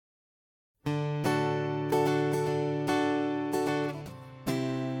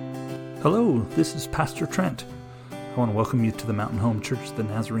Hello, this is Pastor Trent. I want to welcome you to the Mountain Home Church the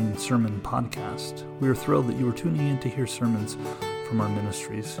Nazarene Sermon Podcast. We are thrilled that you are tuning in to hear sermons from our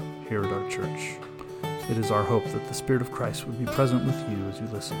ministries here at our church. It is our hope that the Spirit of Christ would be present with you as you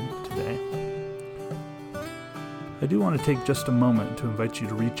listen today. I do want to take just a moment to invite you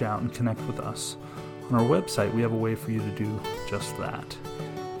to reach out and connect with us. On our website, we have a way for you to do just that.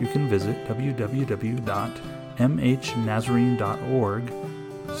 You can visit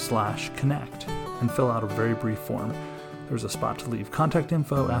www.mhnazarene.org/connect and fill out a very brief form. There's a spot to leave contact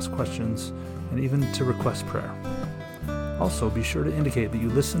info, ask questions, and even to request prayer. Also, be sure to indicate that you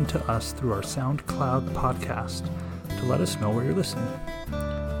listen to us through our SoundCloud podcast to let us know where you're listening.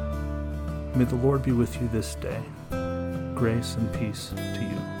 May the Lord be with you this day. Grace and peace to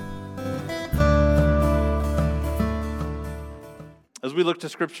you. As we look to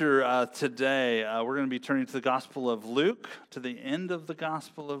Scripture today, we're going to be turning to the Gospel of Luke, to the end of the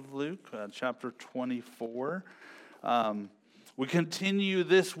Gospel of Luke, chapter 24. We continue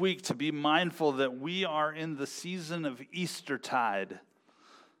this week to be mindful that we are in the season of Eastertide.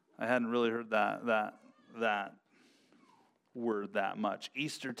 I hadn't really heard that word that much.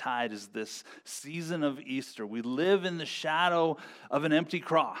 Eastertide is this season of Easter. We live in the shadow of an empty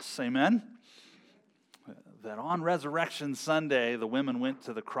cross. Amen? That on Resurrection Sunday, the women went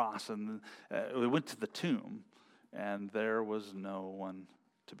to the cross and we went to the tomb, and there was no one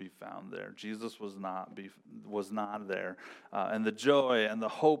to be found there. Jesus was not there. And the joy and the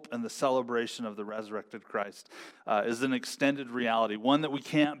hope and the celebration of the resurrected Christ is an extended reality, one that we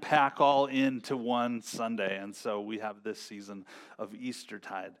can't pack all into one Sunday. And so we have this season of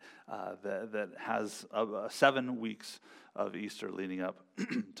Eastertide that has 7 weeks of Easter leading up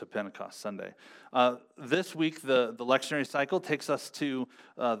to Pentecost Sunday. This week, the lectionary cycle takes us to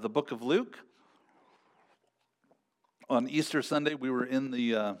the book of Luke. On Easter Sunday, we were in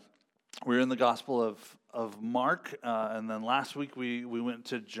the Gospel of Mark, and then last week we went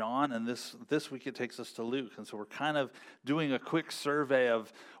to John, and this week it takes us to Luke. And so we're kind of doing a quick survey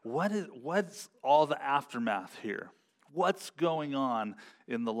of what's all the aftermath here. What's going on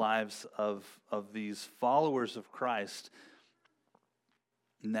in the lives of these followers of Christ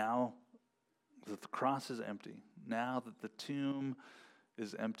now that the cross is empty, now that the tomb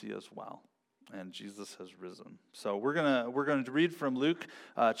is empty as well, and Jesus has risen. So we're gonna read from Luke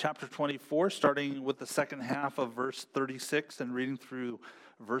chapter 24, starting with the second half of verse 36 and reading through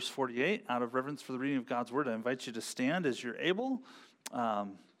verse 48. Out of reverence for the reading of God's word, I invite you to stand as you're able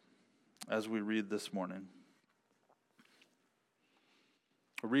as we read this morning.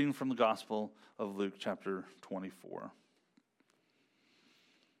 A reading from the Gospel of Luke, chapter 24.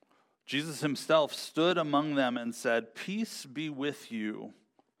 Jesus himself stood among them and said, "Peace be with you."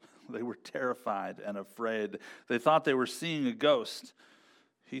 They were terrified and afraid. They thought they were seeing a ghost.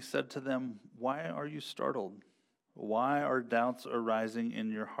 He said to them, "Why are you startled? Why are doubts arising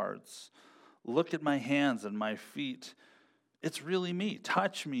in your hearts? Look at my hands and my feet. It's really me.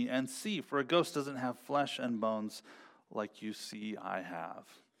 Touch me and see, for a ghost doesn't have flesh and bones like you see I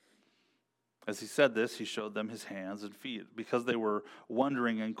have." As he said this, he showed them his hands and feet. Because they were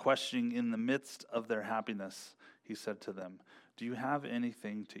wondering and questioning in the midst of their happiness, he said to them, "Do you have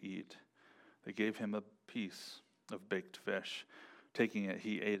anything to eat?" They gave him a piece of baked fish. Taking it,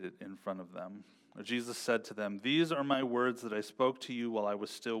 he ate it in front of them. Jesus said to them, "These are my words that I spoke to you while I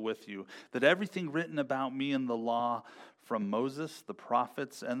was still with you, that everything written about me in the law, from Moses, the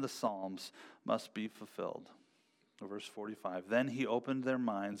prophets, and the Psalms, must be fulfilled." Verse 45, then he opened their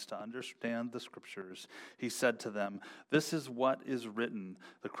minds to understand the scriptures. He said to them, "This is what is written.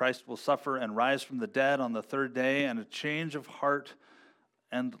 The Christ will suffer and rise from the dead on the third day, and a change of heart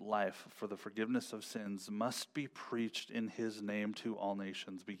and life for the forgiveness of sins must be preached in his name to all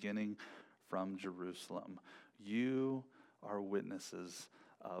nations, beginning from Jerusalem. You are witnesses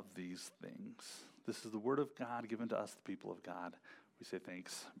of these things." This is the word of God given to us, the people of God. We say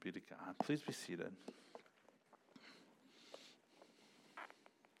thanks be to God. Please be seated.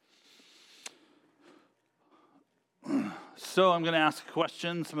 So I'm going to ask a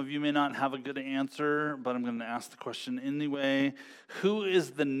question. Some of you may not have a good answer, but I'm going to ask the question anyway. Who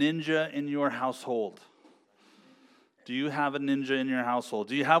is the ninja in your household? Do you have a ninja in your household?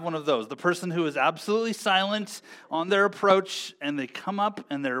 Do you have one of those? The person who is absolutely silent on their approach, and they come up,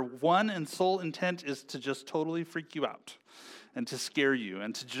 and their one and sole intent is to just totally freak you out and to scare you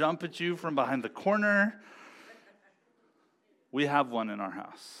and to jump at you from behind the corner. We have one in our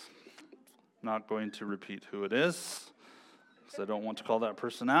house. Not going to repeat who it is, because I don't want to call that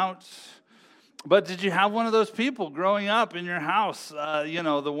person out. But did you have one of those people growing up in your house?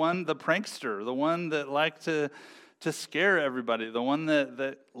 The prankster, the one that liked to scare everybody, the one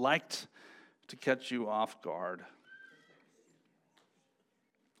that liked to catch you off guard.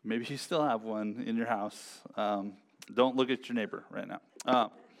 Maybe you still have one in your house. Don't look at your neighbor right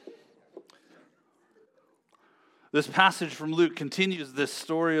now. This passage from Luke continues this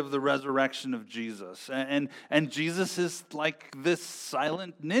story of the resurrection of Jesus. And Jesus is like this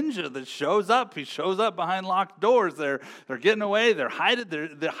silent ninja that shows up. He shows up behind locked doors. They're getting away. They're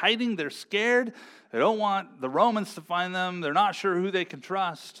hiding. They're scared. They don't want the Romans to find them. They're not sure who they can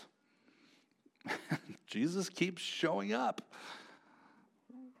trust. Jesus keeps showing up.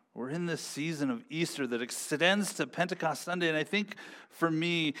 We're in this season of Easter that extends to Pentecost Sunday, and I think for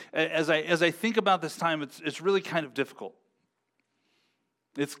me, as I think about this time, it's really kind of difficult.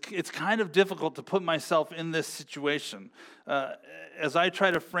 It's kind of difficult to put myself in this situation. As I try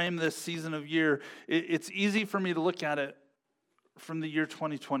to frame this season of year, it's easy for me to look at it from the year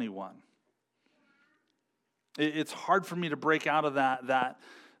 2021. It's hard for me to break out of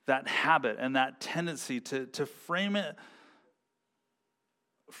that habit and that tendency to frame it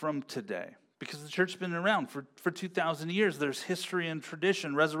from today, because the church has been around for 2,000 years. There's history and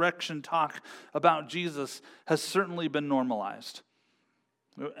tradition. Resurrection talk about Jesus has certainly been normalized.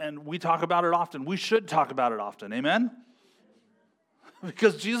 And we talk about it often. We should talk about it often. Amen?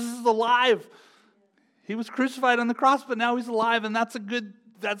 Because Jesus is alive. He was crucified on the cross, but now he's alive, and that's a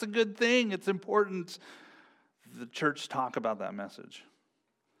good thing. It's important the church talk about that message.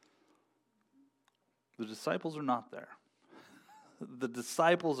 The disciples are not there. The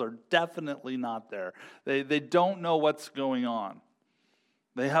disciples are definitely not there. They don't know what's going on.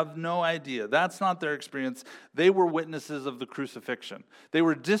 They have no idea. That's not their experience. They were witnesses of the crucifixion. They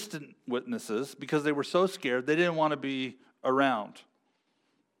were distant witnesses because they were so scared they didn't want to be around.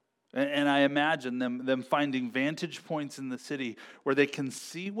 And I imagine them finding vantage points in the city where they can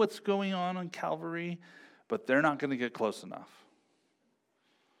see what's going on Calvary, but they're not going to get close enough.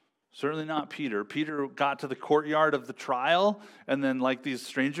 Certainly not Peter. Peter got to the courtyard of the trial, and then like these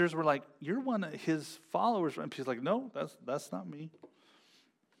strangers were like, "You're one of his followers." And Peter's like, "No, that's not me."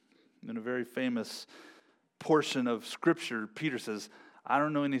 In a very famous portion of Scripture, Peter says, "I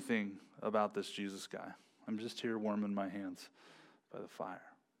don't know anything about this Jesus guy. I'm just here warming my hands by the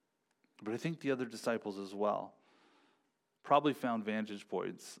fire." But I think the other disciples as well probably found vantage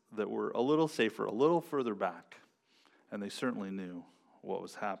points that were a little safer, a little further back, and they certainly knew what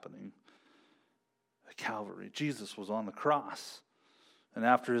was happening at Calvary. Jesus was on the cross, and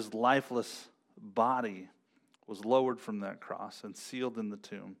after his lifeless body was lowered from that cross and sealed in the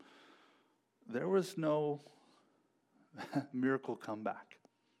tomb, there was no miracle comeback.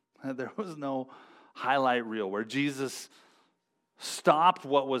 There was no highlight reel where Jesus stopped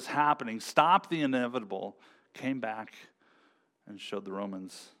what was happening, stopped the inevitable, came back and showed the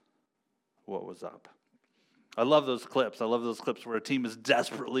Romans what was up. I love those clips. I love those clips where a team is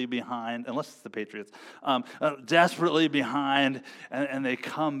desperately behind, unless it's the Patriots, desperately behind, and they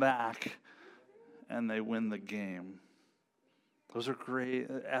come back and they win the game. Those are great,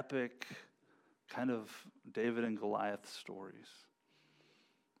 epic, kind of David and Goliath stories.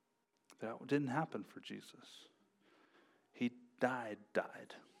 That didn't happen for Jesus. He died.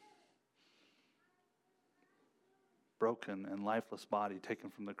 Broken and lifeless body taken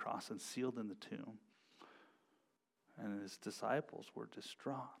from the cross and sealed in the tomb. And his disciples were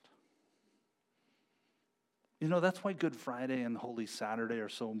distraught. You know, that's why Good Friday and Holy Saturday are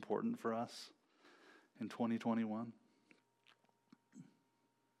so important for us in 2021.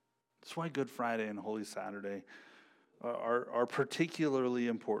 That's why Good Friday and Holy Saturday are particularly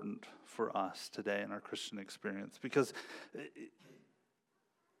important for us today in our Christian experience, because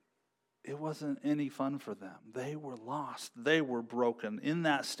it wasn't any fun for them. They were lost. They were broken. In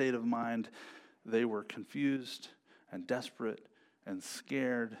that state of mind, they were confused and desperate and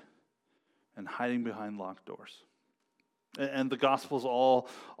scared and hiding behind locked doors. And the Gospels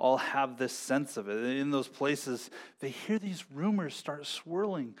all have this sense of it. In those places, they hear these rumors start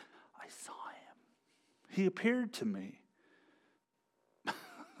swirling. I saw him. He appeared to me.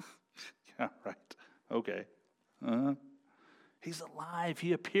 Yeah, right. Okay. He's alive.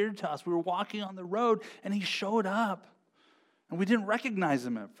 He appeared to us. We were walking on the road, and he showed up. And we didn't recognize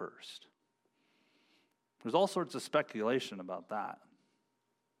him at first. There's all sorts of speculation about that.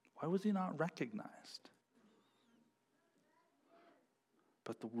 Why was he not recognized?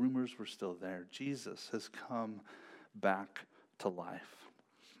 But the rumors were still there. Jesus has come back to life.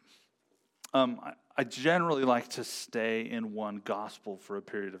 I generally like to stay in one gospel for a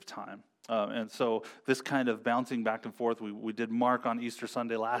period of time. And so this kind of bouncing back and forth, we did Mark on Easter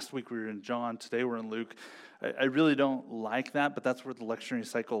Sunday. Last week we were in John. Today we're in Luke. I really don't like that, but that's where the lectionary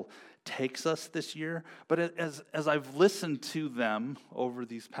cycle takes us this year. But as I've listened to them over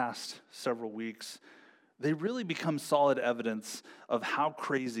these past several weeks, they really become solid evidence of how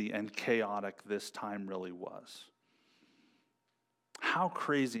crazy and chaotic this time really was. How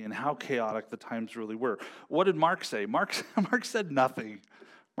crazy and how chaotic the times really were. What did Mark say? Mark said nothing.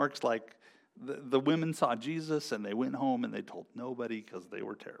 Mark's like, the women saw Jesus and they went home and they told nobody because they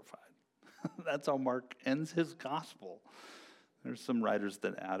were terrified. That's how Mark ends his gospel. There's some writers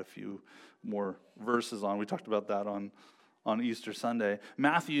that add a few more verses on. We talked about that on Easter Sunday.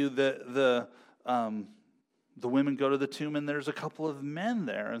 Matthew, the women go to the tomb and there's a couple of men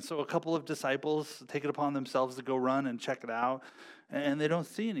there. And so a couple of disciples take it upon themselves to go run and check it out, and they don't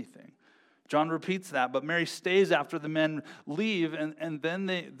see anything. John repeats that, but Mary stays after the men leave, and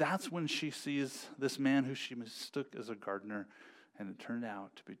then that's when she sees this man who she mistook as a gardener, and it turned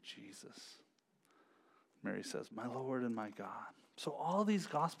out to be Jesus. Mary says, "My Lord and my God." So all these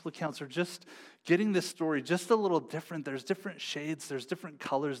gospel accounts are just getting this story just a little different. There's different shades, there's different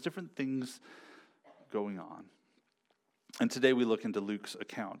colors, different things going on. And today we look into Luke's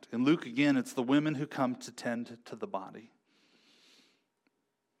account. In Luke, again, it's the women who come to tend to the body.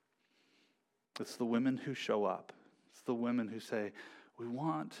 It's the women who show up. It's the women who say, we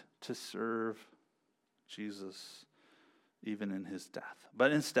want to serve Jesus even in his death.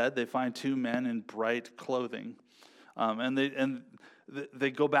 But instead, they find two men in bright clothing. And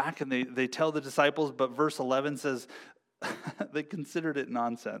they go back and they tell the disciples, but verse 11 says they considered it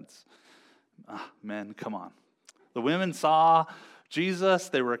nonsense. Men, come on. The women saw Jesus,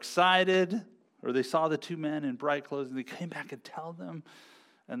 they were excited, or they saw the two men in bright clothing. They came back and tell them,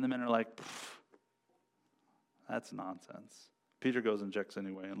 and the men are like, that's nonsense. Peter goes and checks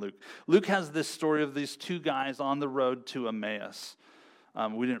anyway in Luke. Luke has this story of these two guys on the road to Emmaus.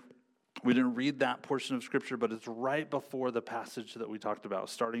 We didn't read that portion of Scripture, but it's right before the passage that we talked about,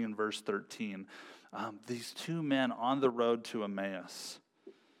 starting in verse 13. These two men on the road to Emmaus.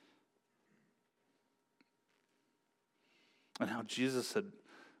 And how Jesus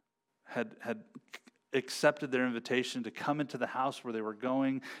had accepted their invitation to come into the house where they were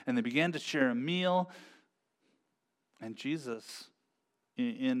going, and they began to share a meal. And Jesus,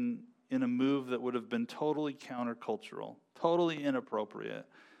 in a move that would have been totally countercultural, totally inappropriate,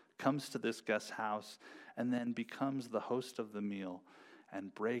 comes to this guest's house and then becomes the host of the meal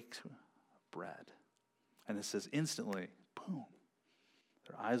and breaks bread. And it says instantly, boom,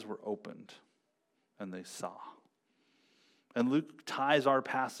 their eyes were opened and they saw. And Luke ties our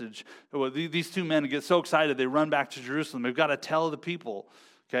passage. Well, these two men get so excited, they run back to Jerusalem. They've got to tell the people.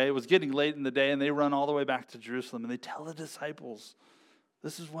 Okay, it was getting late in the day, and they run all the way back to Jerusalem, and they tell the disciples,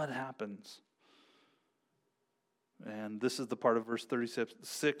 this is what happens. And this is the part of verse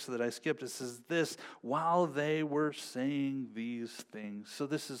 36 that I skipped. It says this, while they were saying these things. So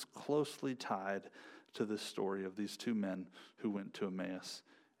this is closely tied to this story of these two men who went to Emmaus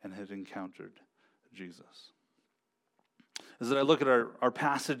and had encountered Jesus. As I look at our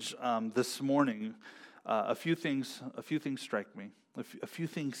passage this morning, a few things strike me. A few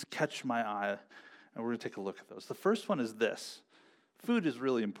things catch my eye, and we're going to take a look at those. The first one is this. Food is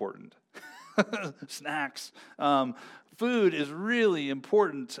really important. Snacks. Food is really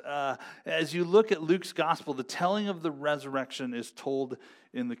important. As you look at Luke's gospel, the telling of the resurrection is told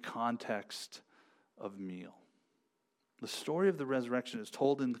in the context of meal. The story of the resurrection is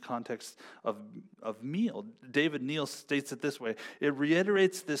told in the context of meal. David Neal states it this way. It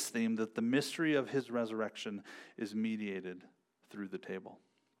reiterates this theme that the mystery of his resurrection is mediated through the table.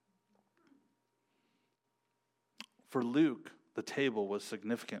 For Luke, the table was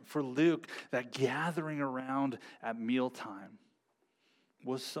significant. For Luke, that gathering around at mealtime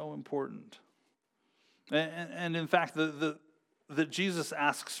was so important. And in fact, that Jesus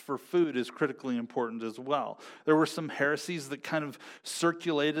asks for food is critically important as well. There were some heresies that kind of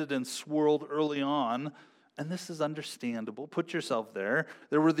circulated and swirled early on, and this is understandable. Put yourself there.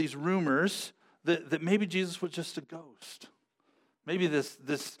 There were these rumors that maybe Jesus was just a ghost. Maybe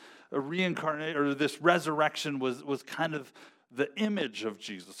this reincarnate or this resurrection was kind of the image of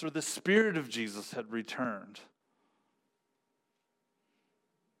Jesus, or the spirit of Jesus had returned.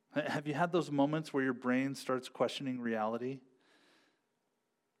 Have you had those moments where your brain starts questioning reality?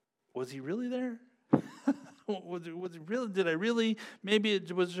 Was he really there? was he really? Did I really? Maybe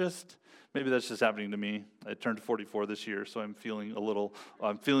it was just. Maybe that's just happening to me. I turned 44 this year, so I'm feeling a little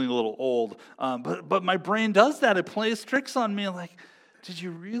old. But my brain does that. It plays tricks on me. Like, did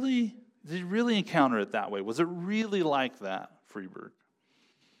you really encounter it that way? Was it really like that, Freeburg?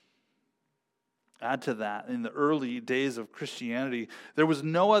 Add to that, in the early days of Christianity, there was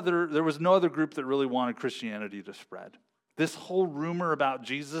no other group that really wanted Christianity to spread. This whole rumor about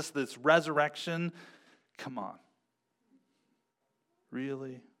Jesus, this resurrection, come on.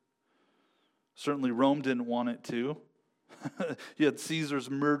 Really? Certainly Rome didn't want it to. You had Caesars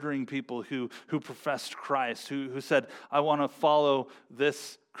murdering people who professed Christ, who said, I want to follow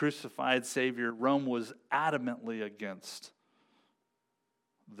this crucified Savior. Rome was adamantly against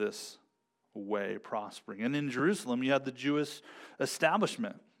this way prospering. And in Jerusalem, you had the Jewish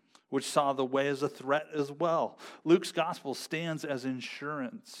establishment, which saw the way as a threat as well. Luke's gospel stands as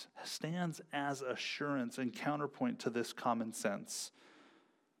assurance and counterpoint to this common sense.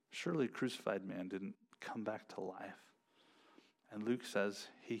 Surely a crucified man didn't come back to life. And Luke says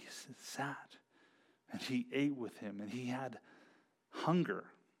he sat and he ate with him and he had hunger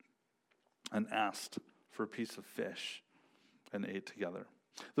and asked for a piece of fish and ate together.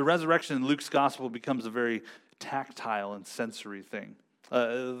 The resurrection in Luke's gospel becomes a very tactile and sensory thing,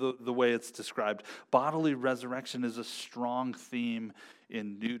 the way it's described. Bodily resurrection is a strong theme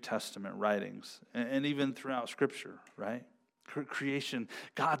in New Testament writings and even throughout Scripture, right? Creation,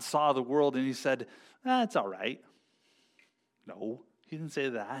 God saw the world and he said, it's all right. No, he didn't say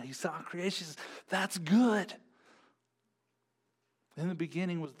that. He saw creation, he says, that's good. In the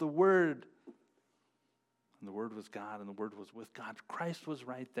beginning was the Word. And the Word was God, and the Word was with God. Christ was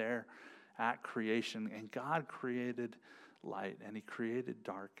right there at creation, and God created light, and he created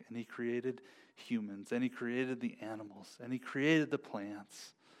dark, and he created humans, and he created the animals, and he created the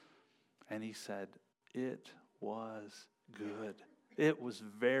plants. And he said, it was good. It was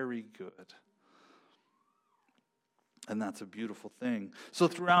very good. And that's a beautiful thing. So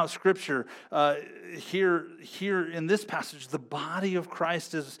throughout Scripture, here in this passage, the body of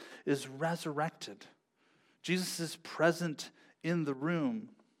Christ is resurrected. Jesus is present in the room.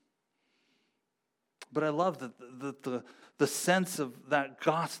 But I love that the sense of that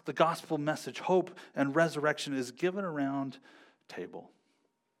the gospel message, hope and resurrection, is given around table,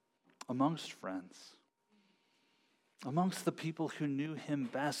 amongst friends. Amongst the people who knew him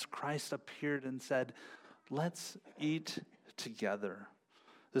best, Christ appeared and said, let's eat together.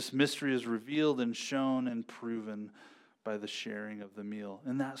 This mystery is revealed and shown and proven by the sharing of the meal.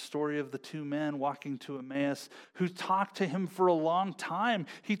 In that story of the two men walking to Emmaus who talked to him for a long time,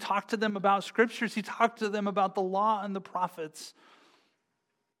 he talked to them about scriptures, he talked to them about the law and the prophets.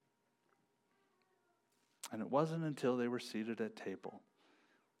 And it wasn't until they were seated at table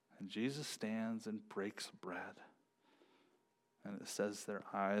and Jesus stands and breaks bread. And it says their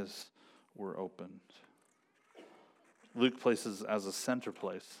eyes were opened. Luke places as a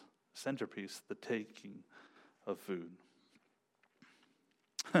centerpiece the taking of food.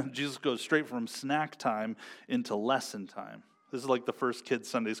 Jesus goes straight from snack time into lesson time. This is like the first kids'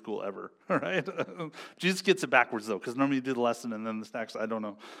 Sunday school ever, right? Jesus gets it backwards, though, because normally you do the lesson and then the snacks. I don't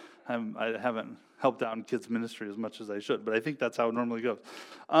know. I haven't helped out in kids' ministry as much as I should, but I think that's how it normally goes.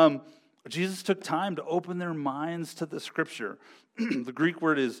 Jesus took time to open their minds to the Scripture. The Greek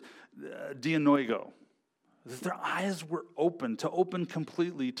word is dianoigo. Their eyes were open, to open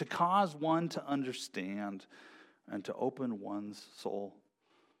completely, to cause one to understand and to open one's soul.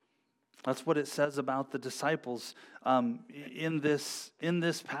 That's what it says about the disciples in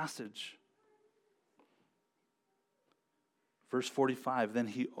this passage. Verse 45, then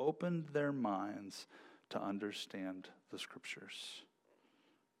he opened their minds to understand the Scriptures.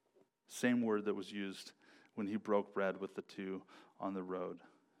 Same word that was used when he broke bread with the two on the road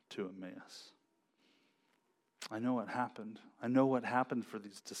to Emmaus. I know what happened. I know what happened for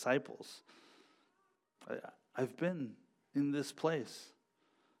these disciples. I've been in this place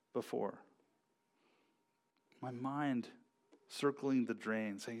before. My mind circling the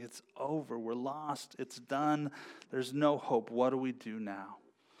drain, saying, it's over, we're lost, it's done, there's no hope, what do we do now?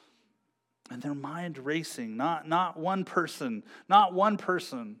 And their mind racing, not one person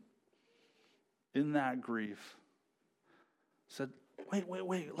in that grief said, wait,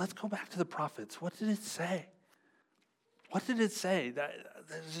 let's go back to the prophets. What did it say? What did it say?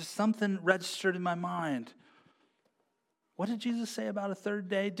 There's just something registered in my mind. What did Jesus say about a third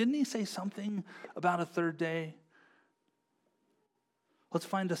day? Didn't he say something about a third day? Let's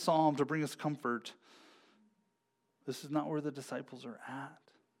find a psalm to bring us comfort. This is not where the disciples are at.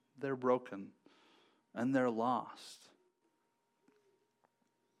 They're broken and they're lost.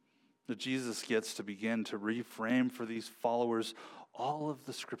 That Jesus gets to begin to reframe for these followers all of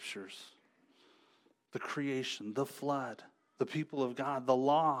the Scriptures. The creation, the flood, the people of God, the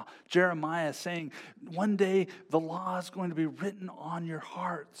law. Jeremiah saying, one day the law is going to be written on your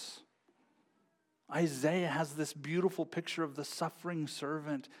hearts. Isaiah has this beautiful picture of the suffering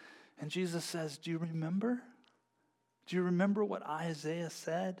servant, And Jesus says, do you remember? Do you remember what Isaiah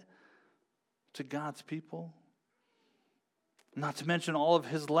said to God's people? Not to mention all of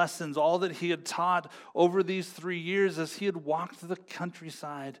his lessons, all that he had taught over these 3 years as he had walked the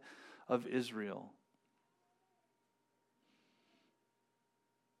countryside of Israel.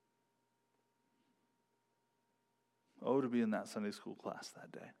 Oh, to be in that Sunday school class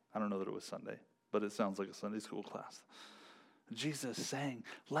that day. I don't know that it was Sunday, but it sounds like a Sunday school class. Jesus saying,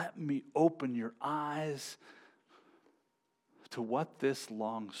 let me open your eyes to what this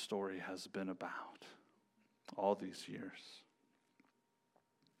long story has been about all these years.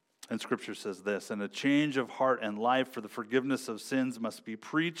 And Scripture says this, and a change of heart and life for the forgiveness of sins must be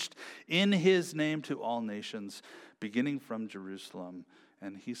preached in his name to all nations, beginning from Jerusalem.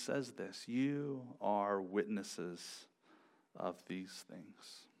 And he says this, you are witnesses of these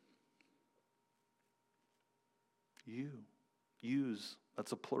things. Yous,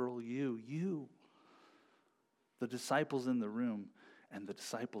 that's a plural you. The disciples in the room and the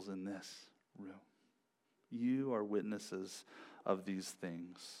disciples in this room. You are witnesses of these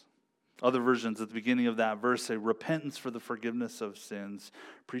things. Other versions at the beginning of that verse say, repentance for the forgiveness of sins,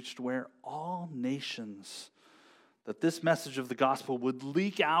 preached where? All nations. That this message of the gospel would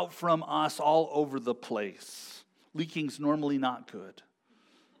leak out from us all over the place. Leaking's normally not good.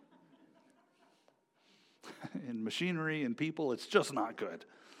 In machinery and people, it's just not good.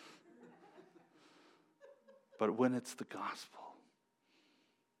 But when it's the gospel,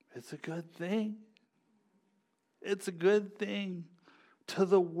 it's a good thing. It's a good thing to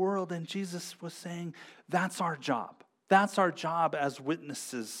the world. And Jesus was saying, that's our job. That's our job as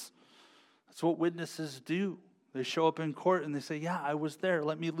witnesses. That's what witnesses do. They show up in court and they say, yeah, I was there.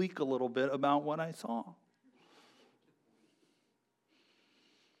 Let me leak a little bit about what I saw.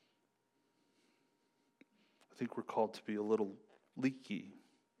 I think we're called to be a little leaky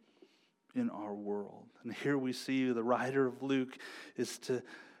in our world. And here we see the writer of Luke is to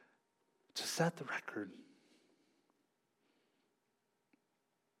set the record.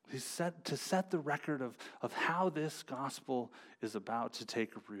 He's to set the record of how this gospel is about to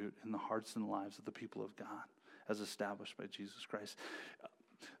take root in the hearts and lives of the people of God as established by Jesus Christ.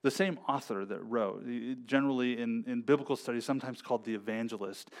 The same author that wrote, generally in biblical studies, sometimes called the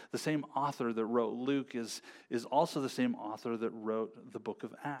evangelist, the same author that wrote Luke is also the same author that wrote the book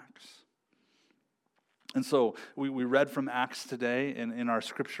of Acts. And so we read from Acts today in our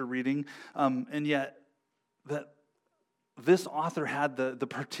scripture reading, and yet that this author had the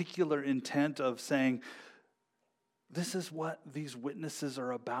particular intent of saying, this is what these witnesses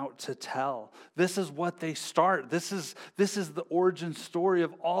are about to tell. This is what they start. This is the origin story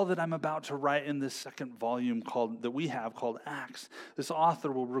of all that I'm about to write in this second volume that we have called Acts. This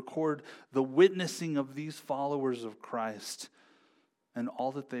author will record the witnessing of these followers of Christ and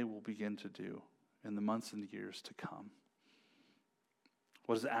all that they will begin to do in the months and years to come.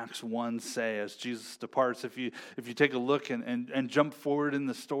 What does Acts 1 say as Jesus departs? If you take a look and jump forward in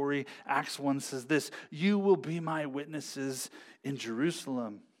the story, Acts 1 says this, you will be my witnesses in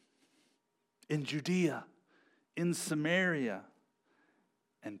Jerusalem, in Judea, in Samaria,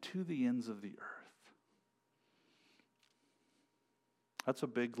 and to the ends of the earth. That's a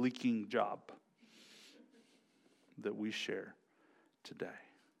big leaking job that we share today.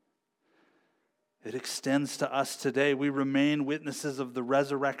 It extends to us today. We remain witnesses of the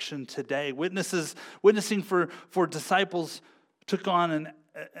resurrection today. Witnessing for disciples took on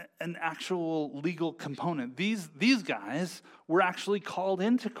an actual legal component. These guys were actually called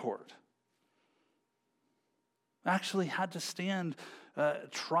into court. Actually had to stand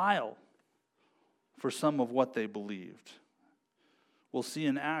trial for some of what they believed. We'll see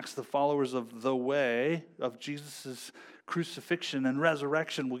in Acts the followers of the way of Jesus' crucifixion and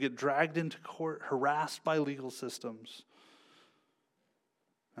resurrection will get dragged into court, harassed by legal systems.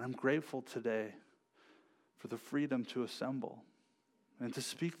 And I'm grateful today for the freedom to assemble and to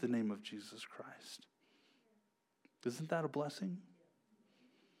speak the name of Jesus Christ. Isn't that a blessing?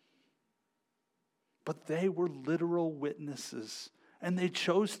 But they were literal witnesses, and they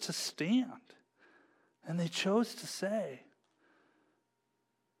chose to stand, and they chose to say,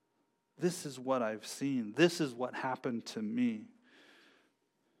 this is what I've seen. This is what happened to me.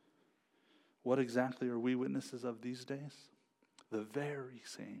 What exactly are we witnesses of these days? The very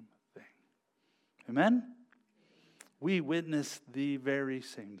same thing. Amen? We witness the very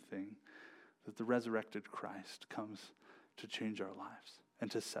same thing, that the resurrected Christ comes to change our lives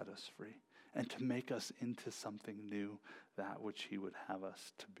and to set us free and to make us into something new, that which he would have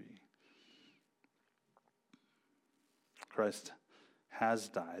us to be. Christ has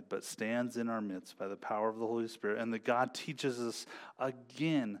died, but stands in our midst by the power of the Holy Spirit, and that God teaches us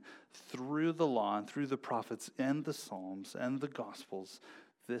again through the law and through the prophets and the Psalms and the Gospels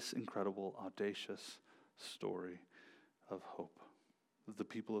this incredible, audacious story of hope. That the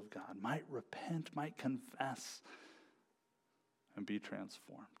people of God might repent, might confess, and be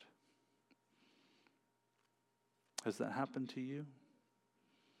transformed. Has that happened to you?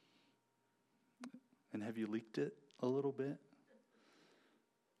 And have you leaked it a little bit?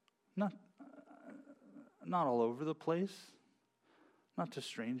 Not all over the place, not to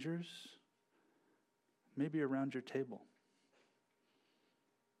strangers, maybe around your table.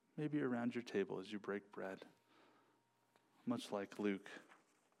 Maybe around your table as you break bread, much like Luke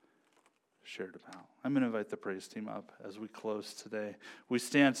shared about. I'm going to invite the praise team up as we close today. We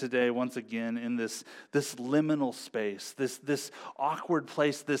stand today once again in this liminal space, this awkward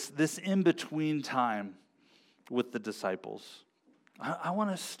place, this in-between time with the disciples. I want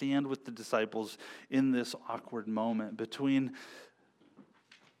to stand with the disciples in this awkward moment between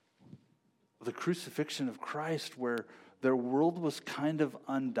the crucifixion of Christ, where their world was kind of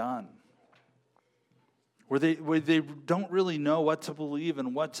undone, where they don't really know what to believe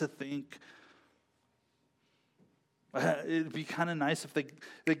and what to think. It'd be kind of nice if they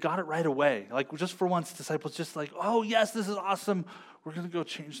got it right away. Like, just for once, disciples just like, oh, yes, this is awesome. We're going to go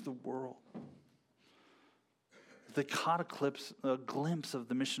change the world. They caught a glimpse of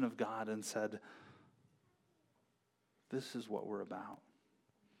the mission of God and said, this is what we're about.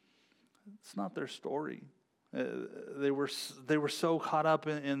 It's not their story. They were so caught up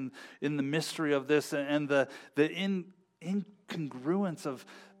in the mystery of this and the incongruence of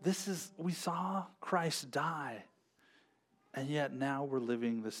this is, we saw Christ die, and yet now we're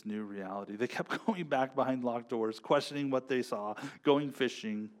living this new reality. They kept going back behind locked doors, questioning what they saw, going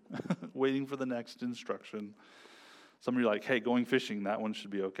fishing, waiting for the next instruction. Some of you are like, hey, going fishing, that one should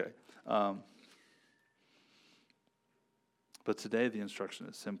be okay. But today the instruction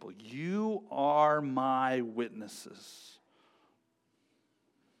is simple. You are my witnesses.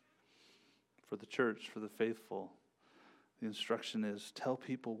 For the church, for the faithful, the instruction is tell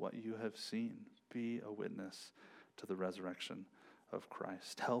people what you have seen. Be a witness to the resurrection of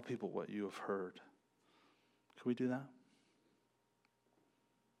Christ. Tell people what you have heard. Can we do that?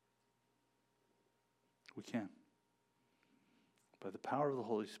 We can. By the power of the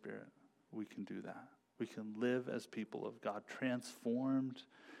Holy Spirit, we can do that. We can live as people of God, transformed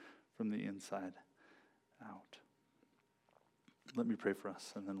from the inside out. Let me pray for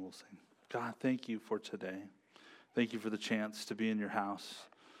us, and then we'll sing. God, thank you for today. Thank you for the chance to be in your house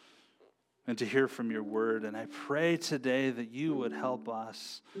and to hear from your word. And I pray today that you would help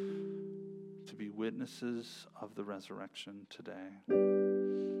us to be witnesses of the resurrection today.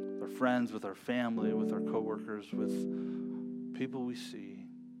 With our friends, with our family, with our coworkers, with people we see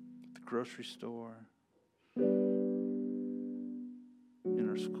at the grocery store, in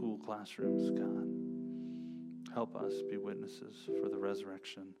our school classrooms. God, help us be witnesses for the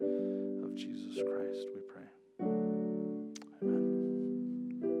resurrection of Jesus Christ, we pray. Amen.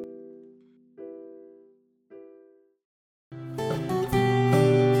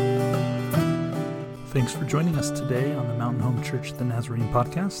 Thanks for joining us today on the Mountain Home Church The Nazarene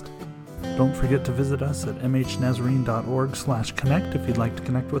podcast. Don't forget to visit us at mhnazarene.org/connect if you'd like to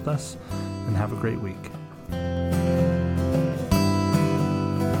connect with us, and have a great week.